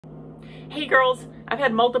Hey girls, I've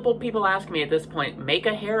had multiple people ask me at this point, make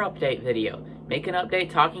a hair update video. Make an update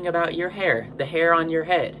talking about your hair, the hair on your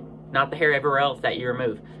head, not the hair everywhere else that you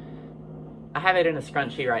remove. I have it in a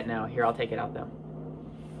scrunchie right now. Here, I'll take it out though.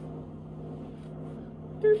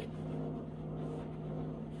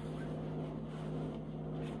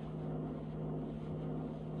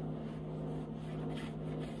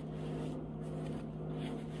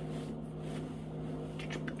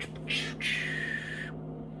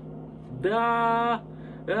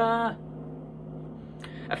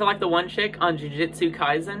 I feel like the one chick on Jujutsu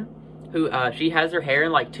Kaisen who she has her hair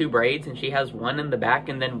in like 2 braids and she has one in the back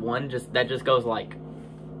and then one that just goes like,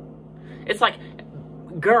 it's like,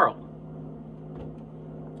 girl,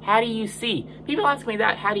 how do you see? People ask me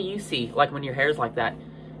that, how do you see, like when your hair's like that?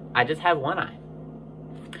 I just have one eye.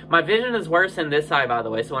 My vision is worse in this eye, by the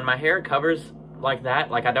way, so when my hair covers like that,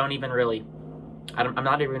 like I'm not even really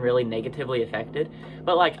negatively affected.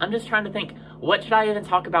 But like, I'm just trying to think, what should I even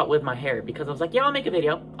talk about with my hair? Because I was like, yeah, I'll make a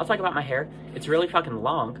video. I'll talk about my hair. It's really fucking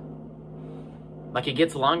long. Like, it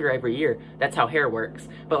gets longer every year. That's how hair works.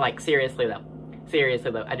 But like, seriously though,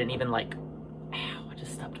 I didn't even like, ow, I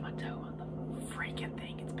just stubbed my toe on the freaking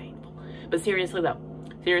thing. It's painful. But seriously though,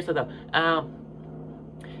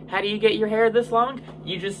 how do you get your hair this long?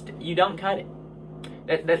 You don't cut it.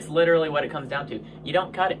 That's literally what it comes down to. You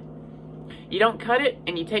don't cut it. You don't cut it,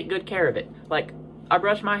 and you take good care of it. Like, I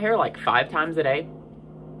brush my hair like 5 times a day,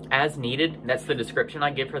 as needed. That's the description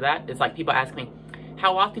I give for that. It's like people ask me,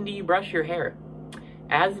 how often do you brush your hair?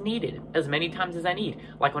 As needed, as many times as I need.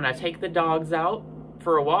 Like when I take the dogs out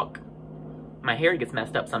for a walk, my hair gets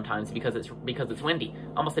messed up sometimes because it's windy.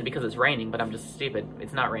 I almost said because it's raining, but I'm just stupid.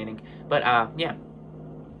 It's not raining. But yeah.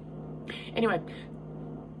 Anyway,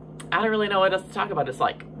 I don't really know what else to talk about. It's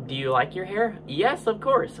like, do you like your hair? Yes, of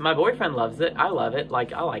course. My boyfriend loves it. I love it.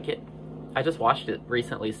 Like, I like it. I just washed it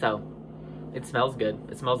recently, so it smells good.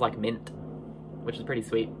 It smells like mint, which is pretty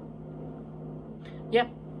sweet. Yeah.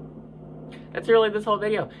 That's really this whole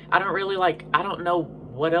video. I don't know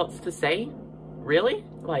what else to say, really.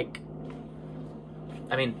 Like,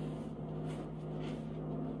 I mean,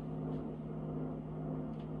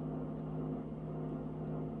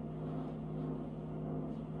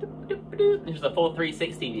 there's a full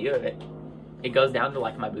 360 view of it. It goes down to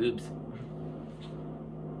like my boobs.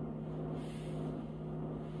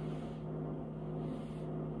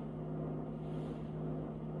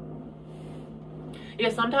 Yeah,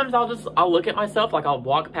 sometimes I'll look at myself, like I'll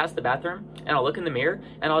walk past the bathroom and I'll look in the mirror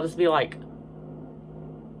and I'll just be like,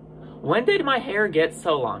 when did my hair get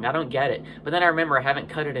so long? I don't get it. But then I remember I haven't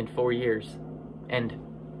cut it in 4 years. And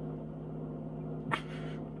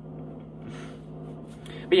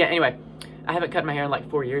but yeah, anyway, I haven't cut my hair in like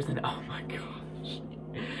 4 years and oh my gosh.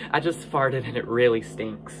 I just farted and it really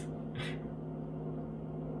stinks.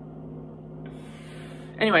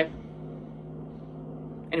 Anyway,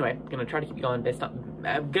 I'm gonna try to keep going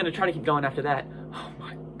I'm gonna try to keep going after that. Oh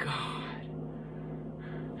my god.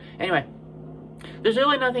 Anyway, there's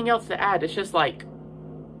really nothing else to add. It's just like,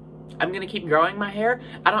 I'm gonna keep growing my hair.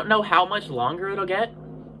 I don't know how much longer it'll get.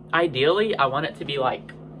 Ideally, I want it to be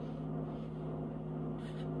like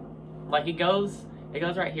it goes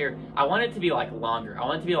right here. I want it to be like longer. I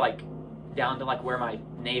want it to be like down to like where my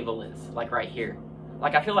navel is, like right here.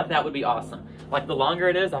 Like, I feel like that would be awesome. Like, the longer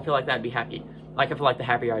it is, I feel like that'd be happy. Like, I feel like the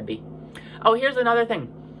happier I'd be. Oh, here's another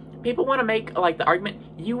thing. People want to make, like, the argument,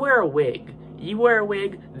 you wear a wig. You wear a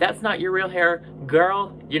wig, that's not your real hair.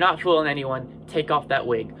 Girl, you're not fooling anyone. Take off that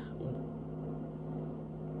wig.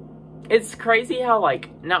 It's crazy how,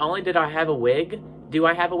 like, not only do I have a wig,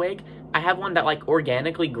 I have one that, like,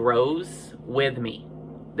 organically grows with me.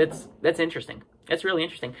 That's interesting. That's really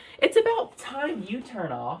interesting. It's about time you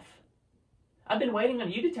turn off. I've been waiting on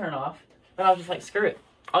you to turn off, but I was just like, screw it.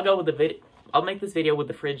 I'll go with the video. I'll make this video with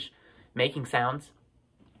the fridge making sounds.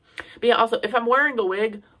 But yeah, also, if I'm wearing a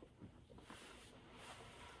wig,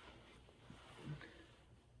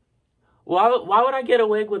 why would I get a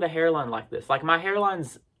wig with a hairline like this? Like, my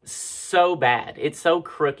hairline's so bad. It's so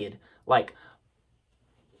crooked. Like,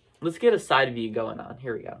 let's get a side view going on.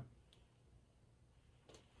 Here we go.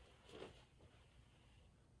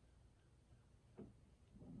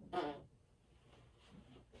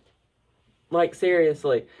 Like,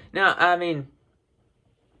 seriously. Now, I mean,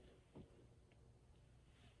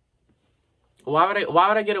 why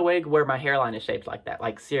would I get a wig where my hairline is shaped like that?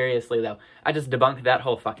 Like, seriously, though. I just debunked that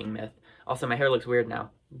whole fucking myth. Also, my hair looks weird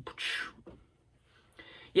now.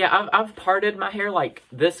 Yeah, I've parted my hair, like,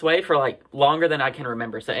 this way for, like, longer than I can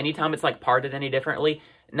remember. So anytime it's, like, parted any differently,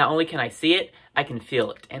 not only can I see it, I can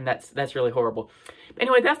feel it. And that's really horrible. But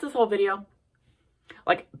anyway, that's this whole video.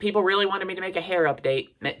 Like, people really wanted me to make a hair update.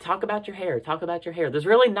 Talk about your hair. Talk about your hair. There's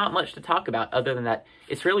really not much to talk about other than that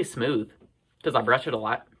it's really smooth because I brush it a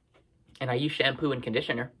lot and I use shampoo and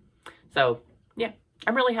conditioner. So, yeah,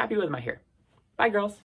 I'm really happy with my hair. Bye, girls.